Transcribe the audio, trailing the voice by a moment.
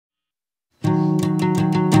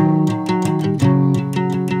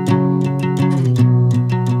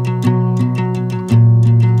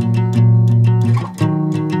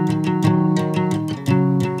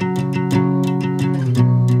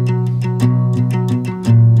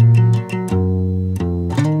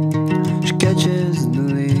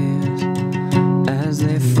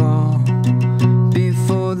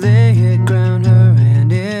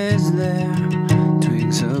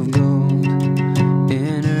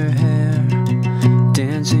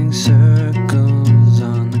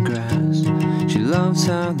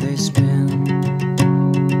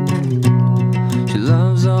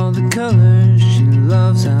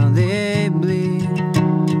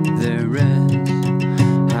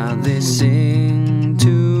they sing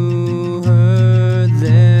to her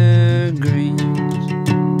their greens,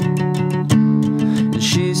 and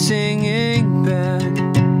she's singing back,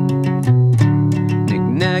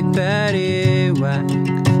 knick-knack, paddywhack,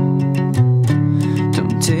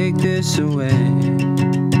 don't take this away,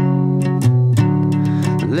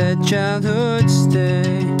 let childhood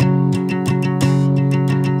stay.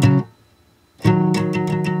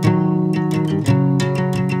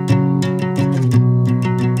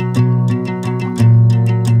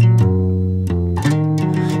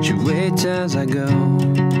 As I go,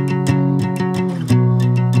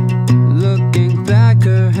 looking back,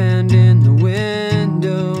 her hand in the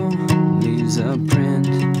window leaves a print,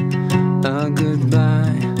 a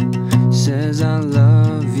goodbye, says I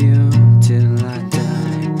love you till I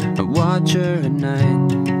die. I watch her at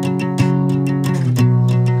night,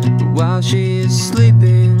 while she is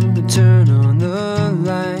sleeping, I turn on the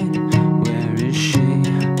light. Where is she?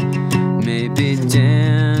 Maybe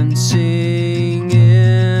dancing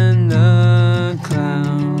in the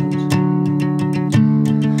clouds.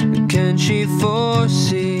 Can she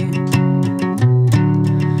foresee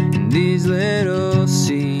in these little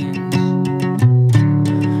scenes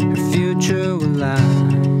her future will lie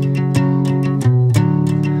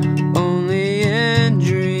only in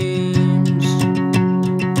dreams?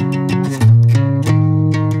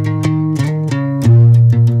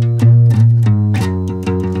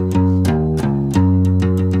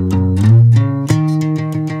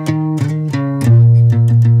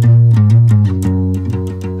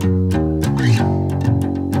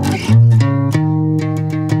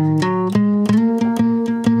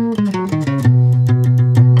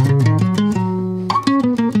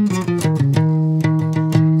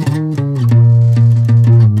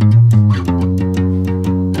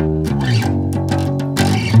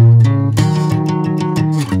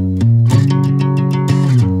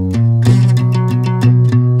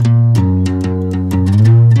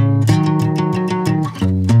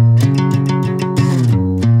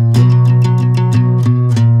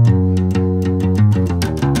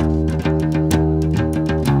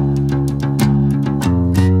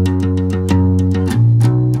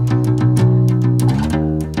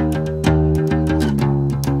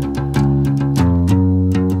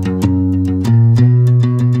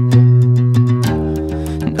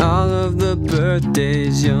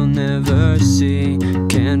 Birthdays you'll never see,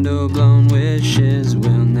 candle-blown wishes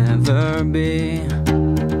will never be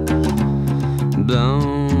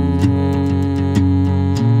blown.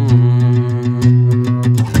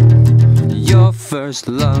 Your first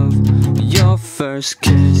love, your first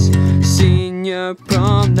kiss, senior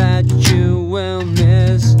prom that you will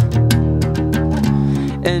miss,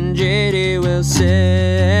 and JD will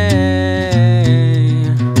say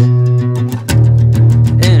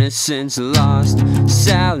innocence lost,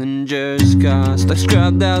 Salinger's cost. I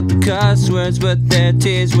scrubbed out the cuss words, but their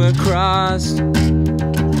T's were crossed.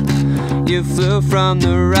 You flew from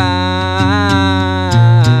the right.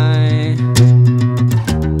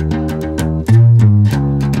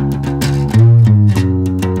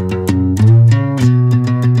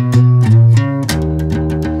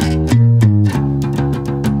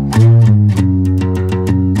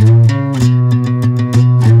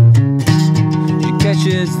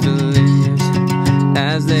 Catches the leaves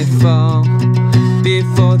as they fall,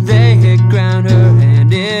 before they hit ground. Her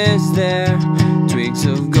hand is there, twigs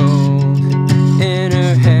of gold in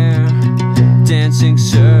her hair, dancing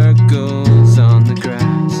circles on the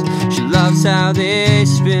grass. She loves how they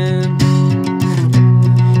spin,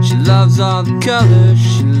 she loves all the colors,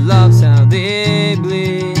 she loves how they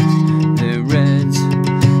bleed. Their reds,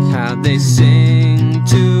 how they sing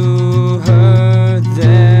to her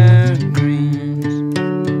their greens.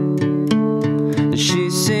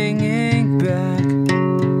 She's singing back,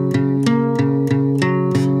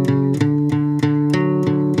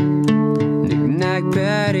 knick-knack,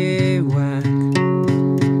 paddywhack,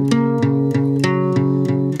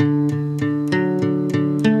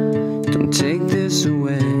 don't take this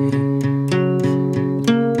away.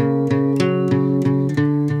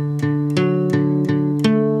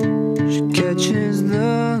 She catches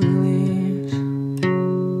the